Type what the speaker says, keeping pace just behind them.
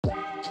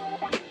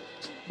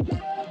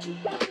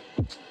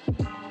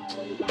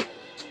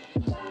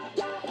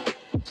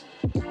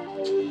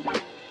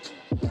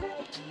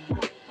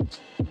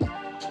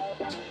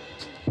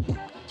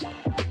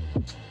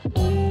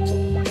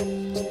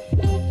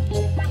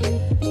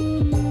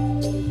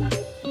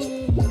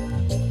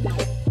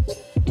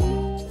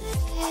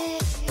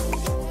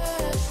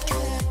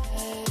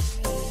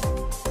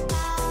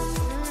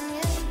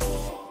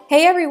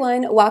Hey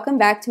everyone, welcome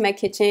back to my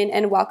kitchen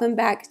and welcome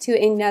back to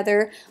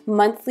another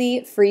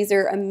monthly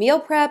freezer meal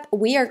prep.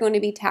 We are going to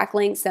be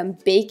tackling some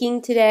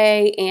baking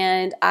today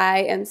and I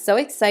am so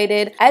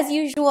excited. As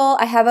usual,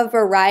 I have a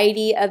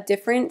variety of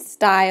different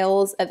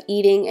styles of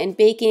eating and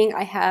baking.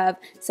 I have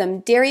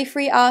some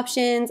dairy-free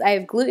options, I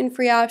have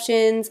gluten-free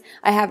options,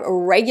 I have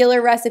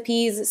regular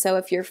recipes, so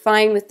if you're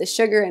fine with the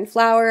sugar and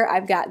flour,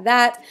 I've got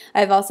that.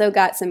 I've also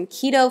got some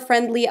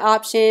keto-friendly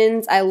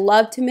options. I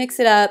love to mix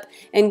it up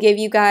and give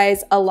you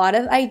guys a lot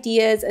of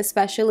ideas,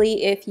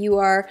 especially if you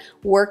are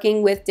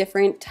working with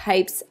different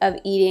types of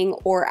eating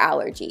or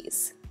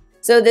allergies.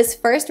 So this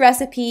first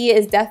recipe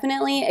is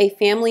definitely a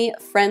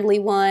family-friendly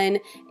one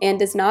and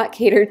does not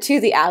cater to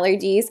the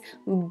allergies,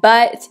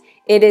 but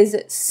it is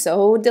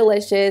so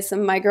delicious.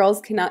 My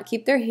girls cannot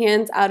keep their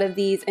hands out of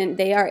these, and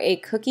they are a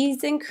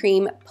cookies and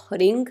cream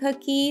pudding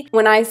cookie.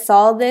 When I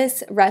saw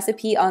this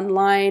recipe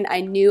online,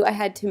 I knew I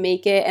had to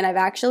make it, and I've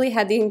actually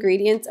had the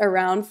ingredients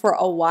around for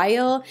a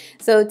while.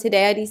 So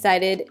today I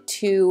decided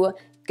to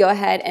go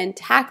ahead and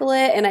tackle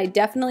it, and I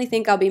definitely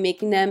think I'll be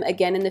making them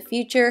again in the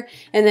future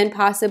and then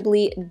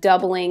possibly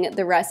doubling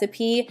the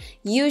recipe.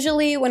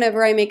 Usually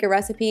whenever I make a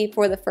recipe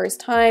for the first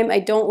time, I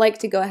don't like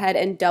to go ahead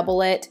and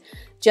double it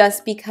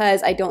just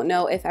because I don't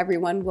know if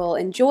everyone will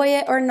enjoy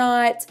it or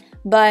not,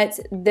 but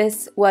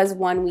this was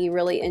one we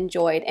really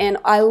enjoyed. And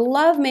I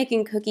love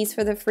making cookies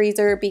for the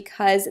freezer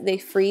because they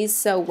freeze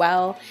so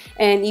well.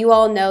 And you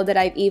all know that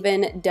I've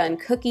even done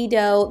cookie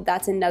dough.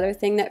 That's another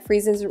thing that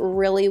freezes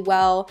really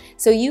well.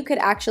 So you could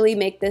actually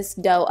make this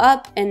dough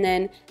up and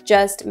then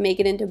just make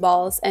it into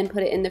balls and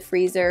put it in the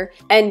freezer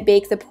and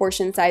bake the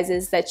portion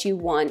sizes that you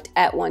want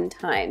at one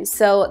time.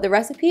 So the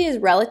recipe is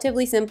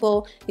relatively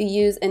simple. You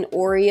use an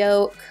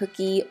Oreo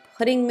cookie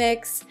pudding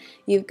mix,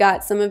 you've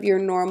got some of your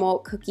normal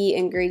cookie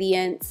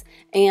ingredients,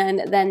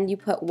 and then you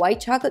put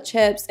white chocolate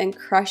chips and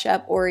crush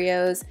up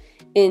Oreos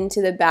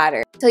into the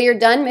batter. Till you're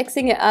done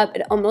mixing it up,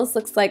 it almost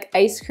looks like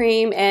ice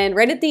cream, and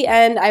right at the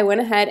end I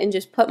went ahead and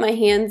just put my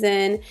hands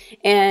in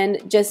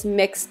and just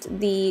mixed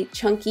the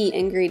chunky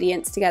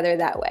ingredients together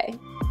that way.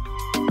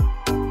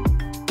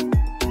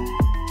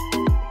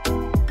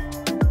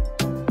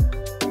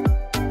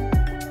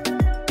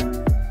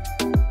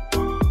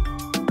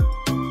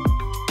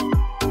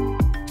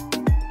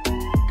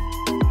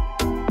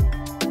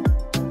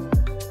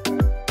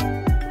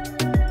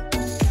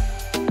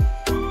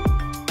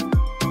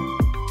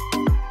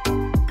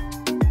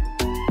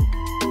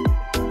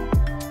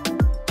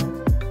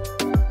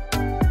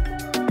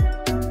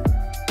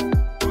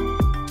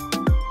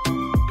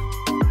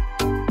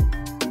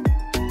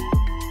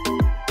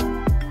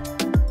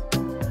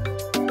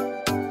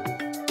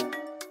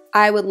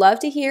 I would love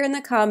to hear in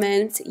the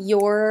comments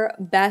your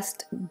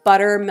best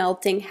butter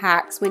melting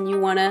hacks when you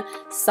want to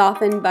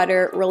soften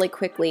butter really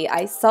quickly.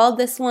 I saw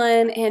this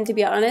one, and to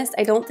be honest,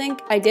 I don't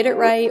think I did it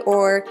right,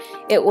 or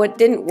it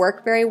didn't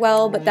work very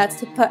well, but that's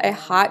to put a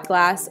hot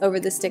glass over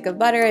the stick of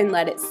butter and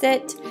let it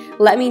sit.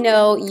 Let me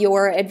know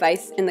your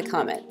advice in the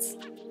comments.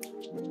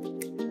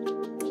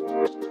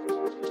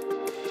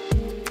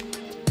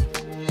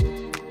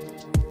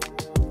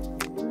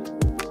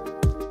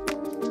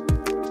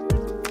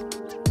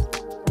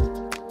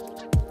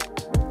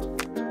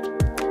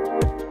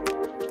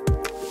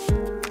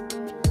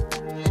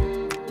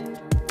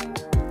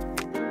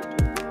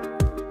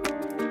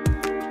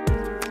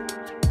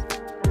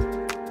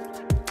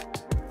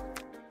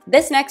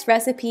 This next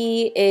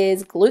recipe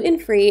is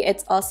gluten-free,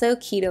 it's also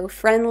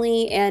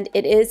keto-friendly, and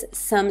it is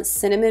some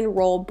cinnamon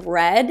roll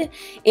bread.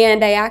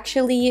 And I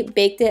actually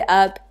baked it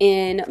up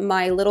in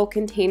my little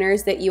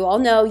containers that you all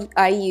know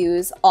I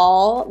use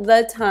all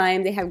the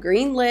time. They have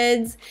green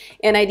lids,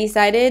 and I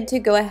decided to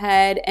go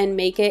ahead and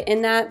make it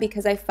in that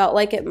because I felt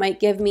like it might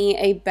give me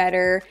a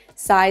better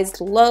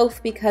sized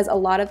loaf, because a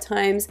lot of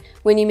times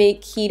when you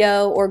make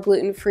keto or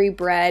gluten-free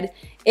bread,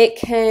 it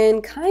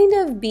can kind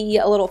of be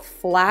a little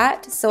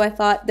flat, so I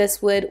thought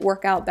this would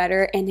work out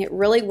better, and it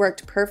really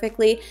worked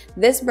perfectly.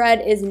 This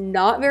bread is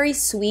not very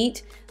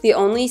sweet. The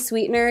only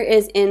sweetener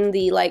is in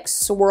the like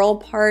swirl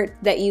part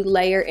that you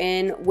layer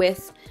in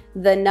with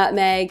the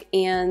nutmeg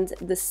and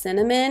the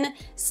cinnamon.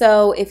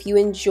 So if you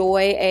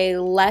enjoy a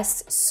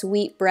less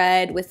sweet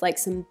bread with like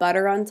some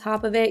butter on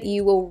top of it,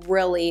 you will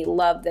really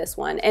love this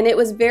one. And it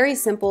was very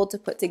simple to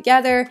put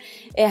together.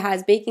 It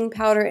has baking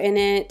powder in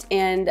it,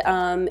 and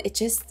it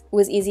just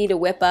was easy to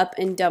whip up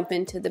and dump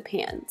into the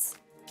pans.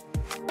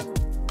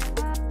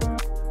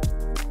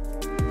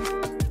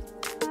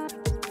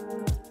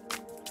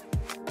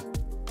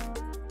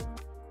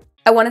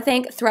 I want to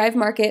thank Thrive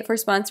Market for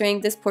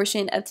sponsoring this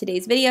portion of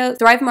today's video.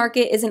 Thrive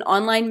Market is an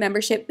online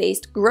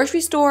membership-based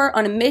grocery store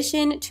on a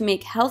mission to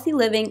make healthy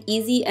living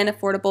easy and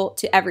affordable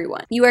to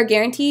everyone. You are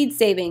guaranteed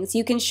savings.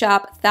 You can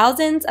shop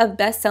thousands of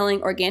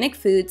best-selling organic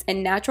foods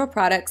and natural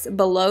products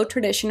below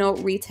traditional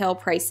retail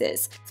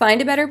prices.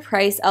 Find a better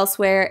price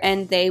elsewhere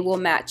and they will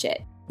match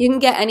it. You can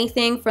get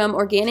anything from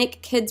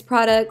organic kids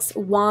products,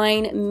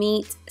 wine,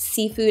 meat,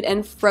 seafood,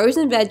 and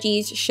frozen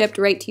veggies shipped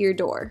right to your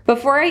door.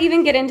 Before I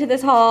even get into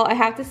this haul, I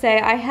have to say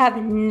I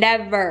have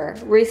never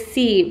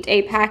received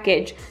a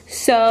package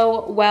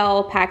so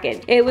well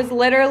packaged. It was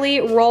literally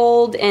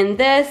rolled in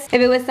this.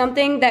 If it was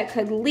something that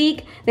could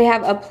leak, they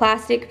have a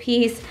plastic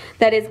piece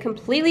that is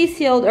completely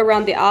sealed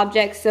around the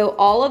object, so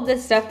all of the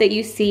stuff that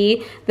you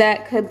see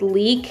that could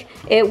leak,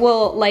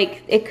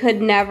 it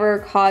could never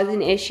cause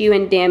an issue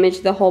and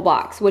damage the whole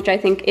box, which I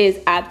think is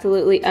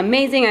absolutely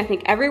amazing. I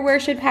think everywhere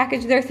should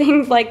package their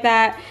things like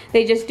that.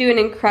 They just do an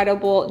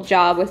incredible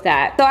job with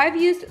that. So I've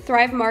used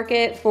Thrive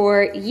Market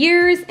for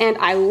years and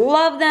I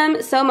love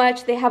them so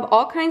much. They have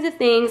all kinds of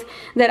things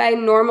that I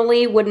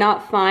normally would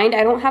not find.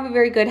 I don't have a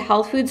very good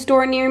health food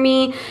store near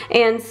me,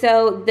 and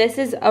so this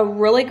is a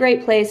really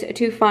great place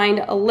to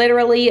find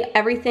literally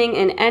everything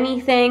and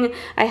anything.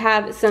 I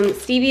have some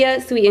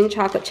stevia sweetened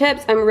chocolate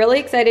chips. I'm really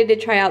excited to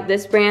try out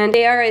this brand.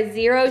 They are a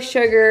zero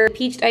sugar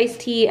peach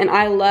iced tea and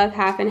I love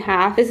half and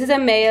half. This is a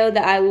mayo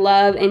that I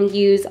love and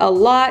use a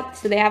lot,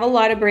 so they have a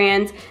lot of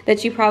brands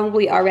that you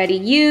probably already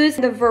use.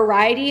 The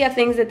variety of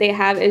things that they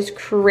have is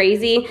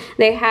crazy.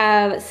 They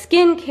have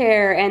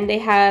skincare and they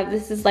have,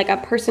 this is like a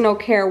personal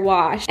care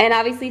wash, and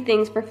obviously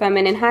things for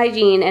feminine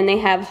hygiene, and they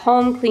have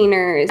home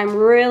cleaners. I'm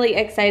really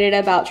excited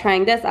about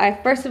trying this. I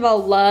first of all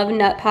love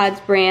Nut Pod's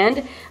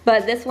brand,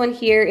 but this one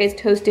here is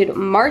toasted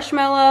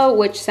marshmallow,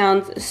 which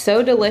sounds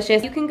so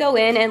delicious. You can go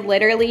in and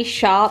literally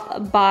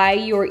shop by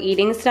your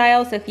eating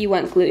style. So if you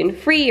want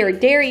gluten-free or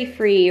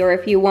dairy-free, or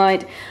if you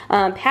want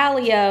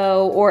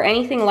paleo or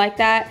anything like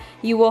that,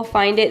 you will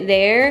find it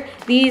there.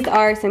 These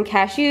are some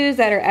cashews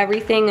that are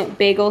everything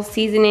bagel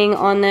seasoning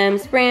on them.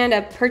 This brand,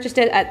 I've purchased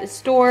it at the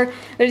store,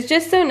 but it's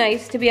just so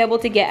nice to be able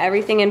to get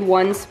everything in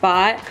one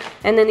spot.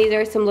 And then these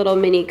are some little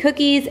mini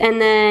cookies, and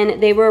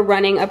then they were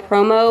running a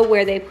promo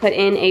where they put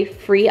in a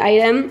free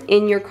item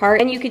in your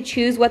cart, and you could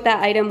choose what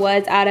that item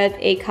was out of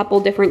a couple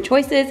different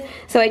choices.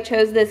 So I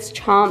chose this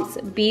Chomp's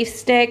beef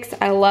sticks.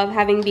 I love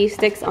having beef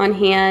sticks on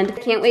hand.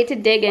 Can't wait to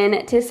dig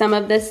in to some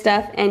of this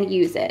stuff and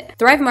use it.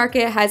 Thrive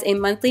Market has a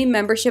monthly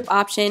membership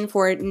option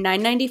for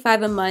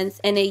 $9.95 a month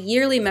and a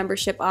yearly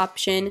membership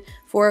option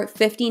for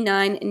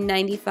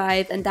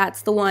 $59.95, and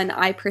that's the one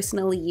I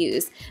personally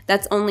use.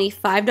 That's only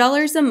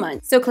 $5 a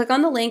month. So click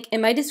on the link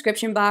in my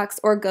description box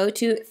or go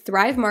to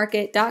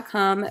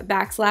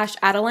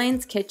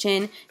thrivemarket.com/Adaline's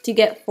Kitchen to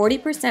get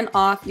 40%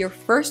 off your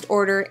first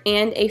order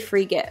and a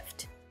free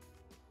gift.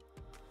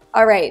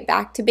 All right,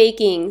 back to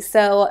baking.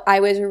 So I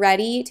was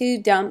ready to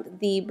dump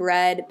the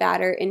bread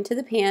batter into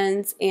the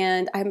pans,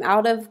 and I'm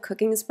out of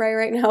cooking spray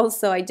right now,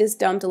 so I just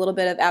dumped a little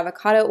bit of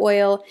avocado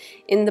oil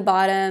in the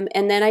bottom,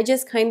 and then I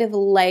just kind of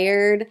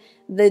layered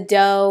the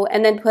dough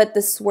and then put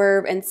the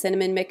swerve and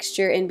cinnamon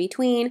mixture in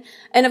between.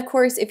 And of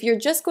course, if you're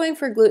just going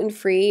for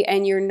gluten-free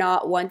and you're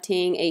not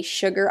wanting a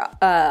sugar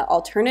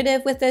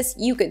alternative with this,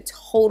 you could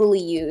totally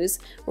use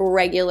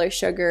regular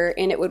sugar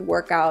and it would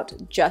work out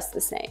just the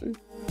same.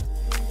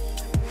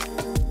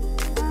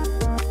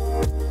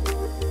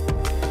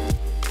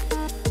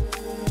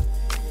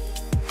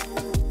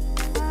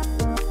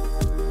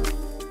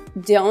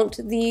 Don't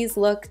these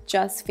look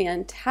just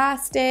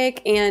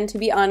fantastic? And to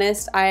be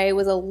honest, I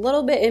was a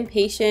little bit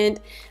impatient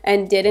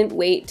and didn't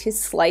wait to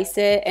slice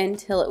it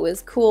until it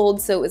was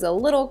cooled, so it was a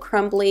little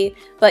crumbly,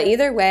 but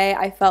either way,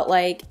 I felt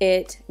like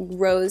it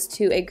rose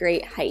to a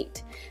great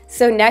height.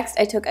 So next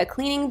I took a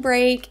cleaning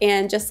break,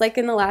 and just like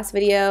in the last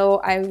video,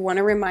 I want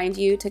to remind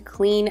you to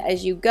clean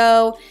as you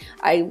go.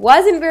 I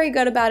wasn't very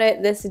good about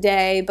it this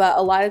day, but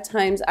a lot of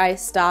times I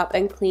stop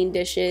and clean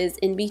dishes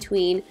in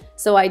between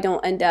so I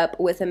don't end up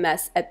with a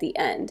mess at the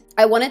end.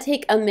 I want to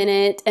take a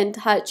minute and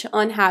touch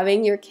on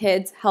having your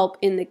kids help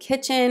in the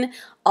kitchen.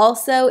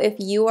 Also, if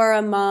you are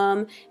a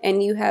mom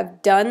and you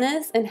have done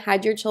this and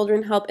had your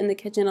children help in the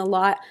kitchen a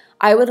lot,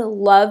 I would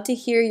love to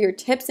hear your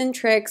tips and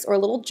tricks or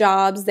little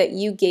jobs that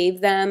you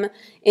gave them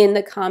in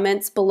the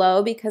comments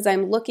below, because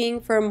I'm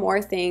looking for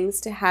more things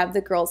to have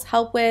the girls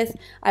help with.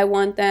 I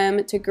want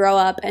them to grow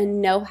up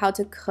and know how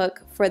to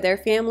cook for their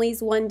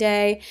families one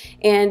day,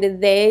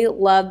 and they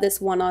love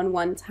this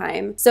one-on-one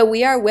time. So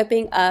we are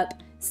whipping up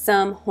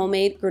some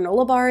homemade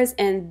granola bars,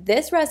 and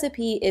this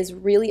recipe is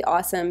really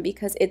awesome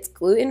because it's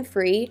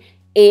gluten-free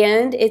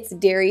and it's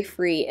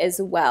dairy-free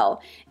as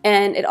well.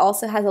 And it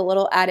also has a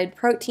little added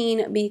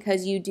protein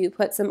because you do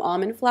put some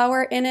almond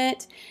flour in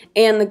it,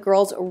 and the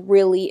girls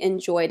really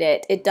enjoyed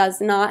it. It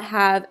does not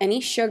have any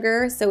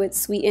sugar, so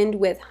it's sweetened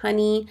with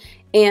honey,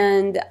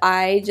 and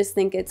I just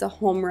think it's a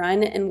home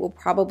run, and we'll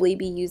probably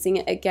be using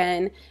it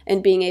again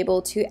and being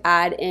able to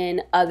add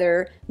in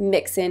other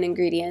mix-in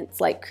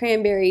ingredients like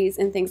cranberries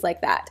and things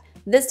like that.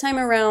 This time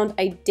around,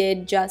 I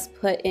did just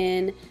put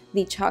in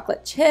the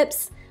chocolate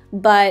chips,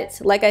 but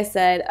like I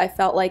said, I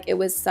felt like it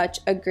was such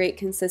a great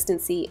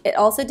consistency. It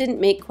also didn't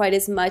make quite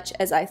as much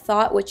as I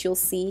thought, which you'll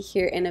see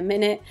here in a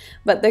minute,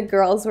 but the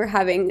girls were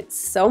having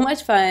so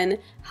much fun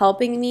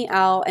helping me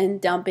out and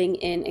dumping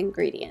in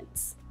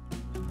ingredients.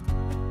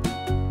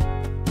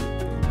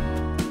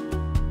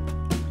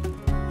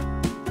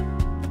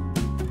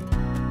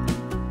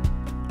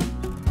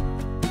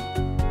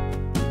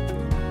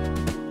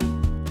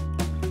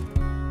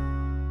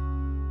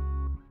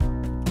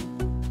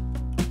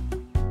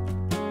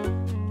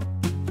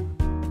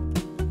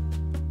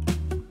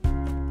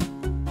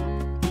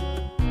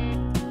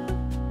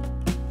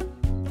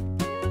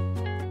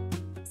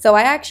 So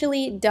I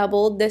actually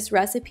doubled this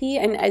recipe,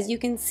 and as you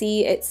can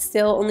see, it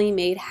still only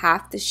made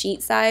half the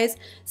sheet size.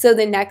 So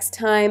the next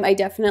time I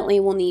definitely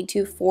will need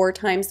to 4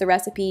 times the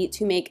recipe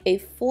to make a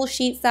full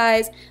sheet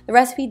size. The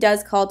recipe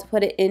does call to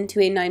put it into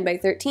a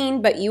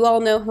 9x13, but you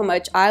all know how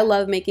much I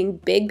love making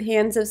big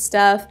pans of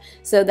stuff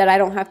so that I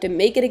don't have to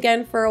make it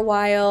again for a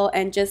while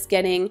and just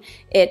getting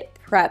it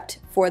prepped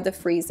for the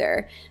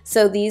freezer.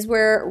 So these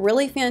were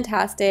really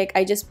fantastic.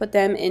 I just put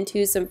them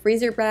into some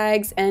freezer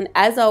bags, and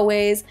as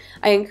always,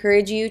 I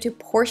encourage you to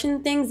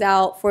portion things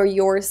out for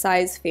your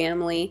size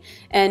family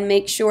and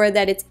make sure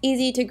that it's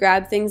easy to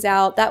grab things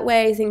out. That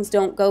way things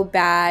don't go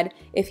bad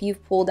if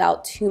you've pulled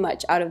out too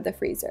much out of the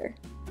freezer.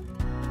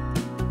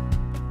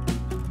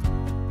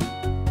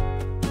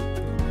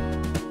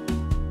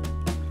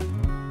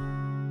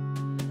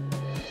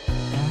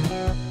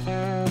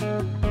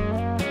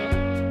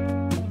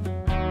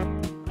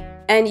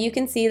 And you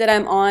can see that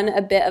I'm on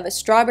a bit of a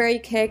strawberry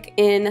kick.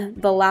 In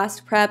the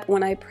last prep,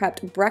 when I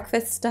prepped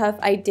breakfast stuff,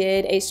 I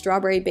did a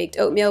strawberry baked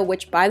oatmeal,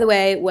 which by the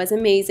way was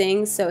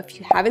amazing. So if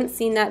you haven't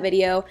seen that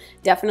video,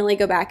 definitely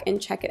go back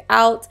and check it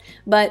out.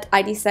 But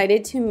I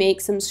decided to make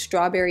some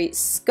strawberry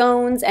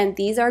scones, and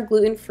these are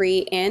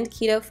gluten-free and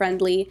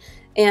keto-friendly.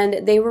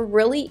 And they were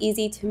really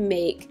easy to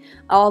make.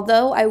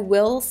 Although I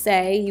will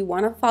say you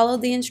want to follow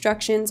the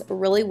instructions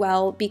really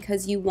well,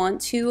 because you want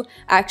to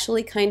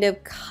actually kind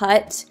of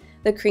cut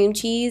the cream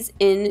cheese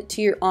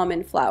into your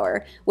almond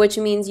flour, which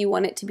means you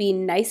want it to be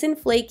nice and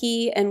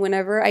flaky. And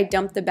whenever I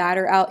dump the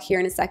batter out here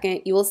in a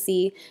second, you will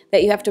see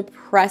that you have to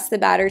press the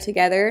batter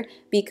together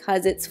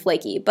because it's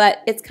flaky.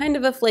 But it's kind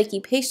of a flaky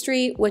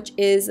pastry, which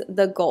is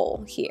the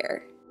goal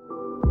here.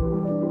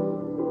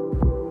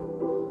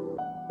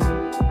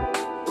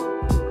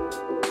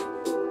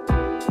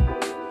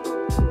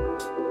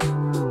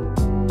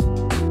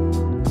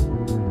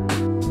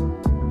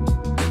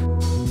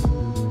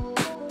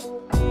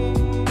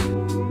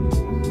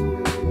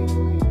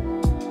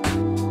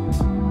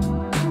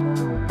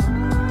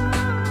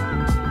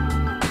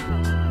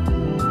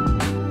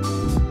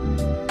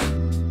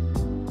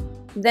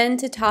 Then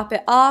to top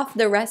it off,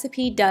 the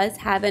recipe does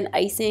have an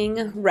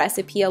icing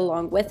recipe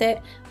along with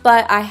it,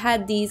 but I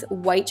had these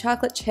white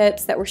chocolate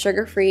chips that were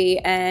sugar-free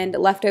and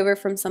left over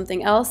from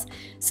something else,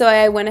 so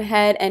I went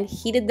ahead and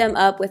heated them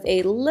up with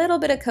a little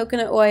bit of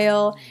coconut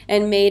oil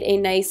and made a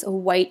nice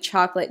white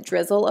chocolate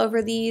drizzle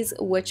over these,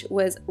 which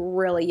was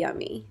really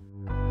yummy.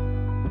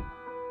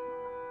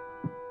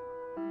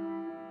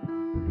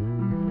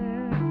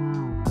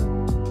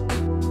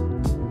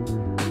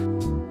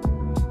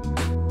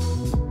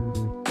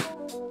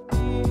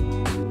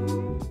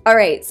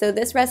 Alright, so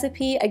this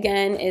recipe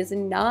again is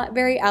not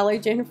very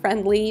allergen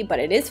friendly, but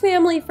it is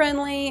family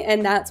friendly,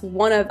 and that's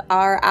one of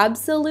our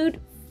absolute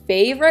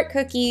favorite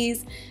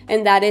cookies,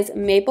 and that is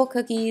maple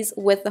cookies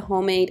with the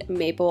homemade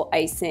maple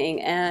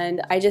icing.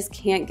 And I just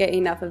can't get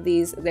enough of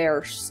these.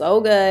 They're so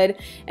good,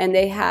 and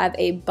they have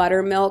a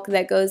buttermilk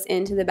that goes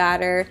into the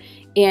batter,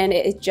 and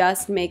it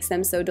just makes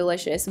them so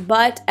delicious.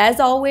 But as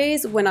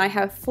always, when I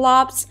have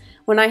flops,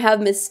 when I have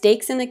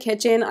mistakes in the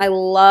kitchen, I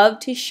love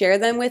to share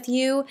them with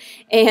you.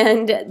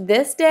 And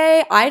this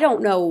day, I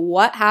don't know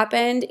what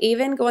happened.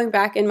 Even going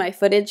back in my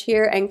footage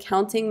here and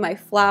counting my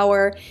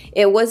flour,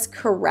 it was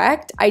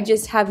correct. I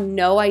just have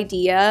no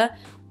idea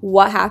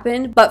what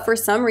happened, but for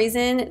some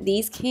reason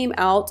these came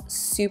out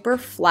super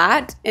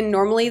flat, and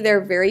normally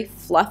they're very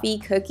fluffy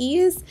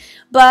cookies,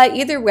 but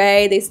either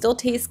way they still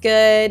taste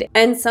good.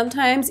 And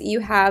sometimes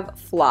you have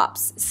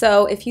flops,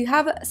 so if you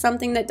have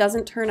something that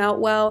doesn't turn out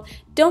well,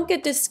 don't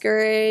get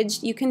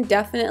discouraged. You can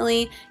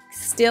definitely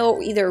still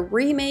either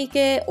remake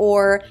it,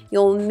 or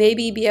you'll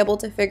maybe be able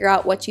to figure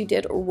out what you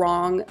did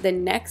wrong the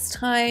next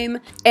time.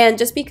 And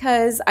just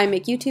because I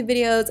make YouTube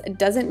videos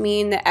doesn't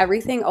mean that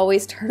everything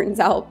always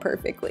turns out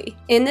perfectly.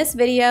 In this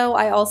video,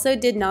 I also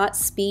did not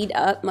speed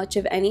up much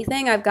of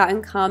anything. I've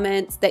gotten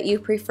comments that you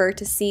prefer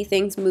to see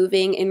things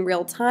moving in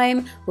real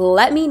time.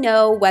 Let me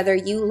know whether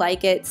you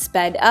like it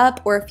sped up,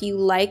 or if you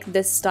like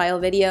this style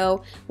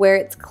video where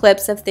it's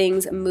clips of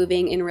things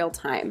moving in real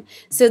time.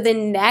 So the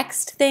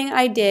next thing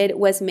I did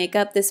was make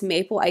up this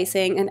maple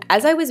icing, and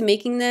as I was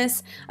making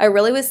this, I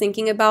really was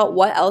thinking about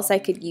what else I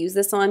could use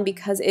this on,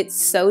 because it's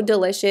so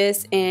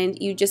delicious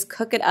and you just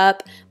cook it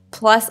up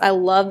Plus, I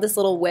love this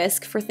little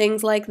whisk for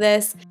things like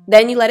this.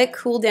 Then you let it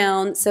cool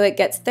down so it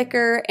gets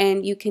thicker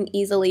and you can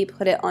easily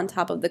put it on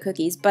top of the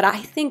cookies. But I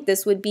think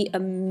this would be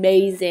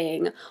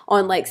amazing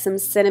on like some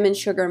cinnamon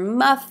sugar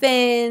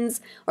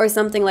muffins or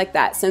something like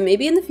that. So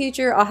maybe in the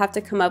future I'll have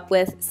to come up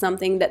with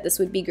something that this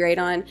would be great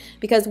on,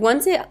 because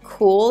once it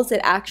cools,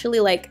 it actually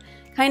like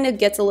kind of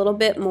gets a little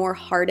bit more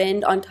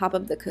hardened on top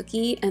of the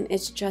cookie, and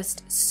it's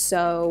just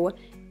so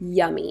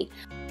yummy.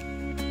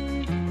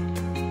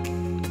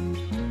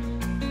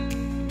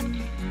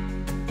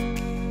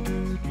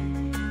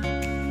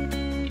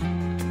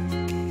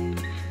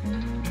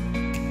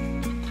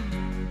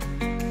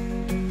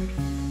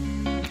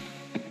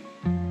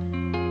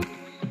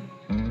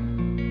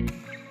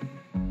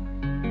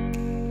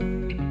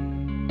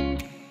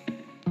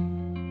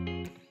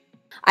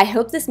 I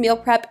hope this meal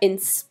prep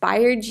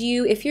inspired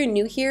you. If you're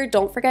new here,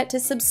 don't forget to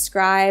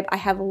subscribe. I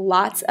have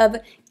lots of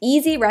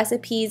easy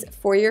recipes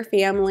for your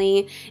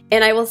family,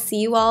 and I will see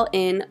you all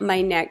in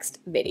my next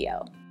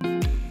video.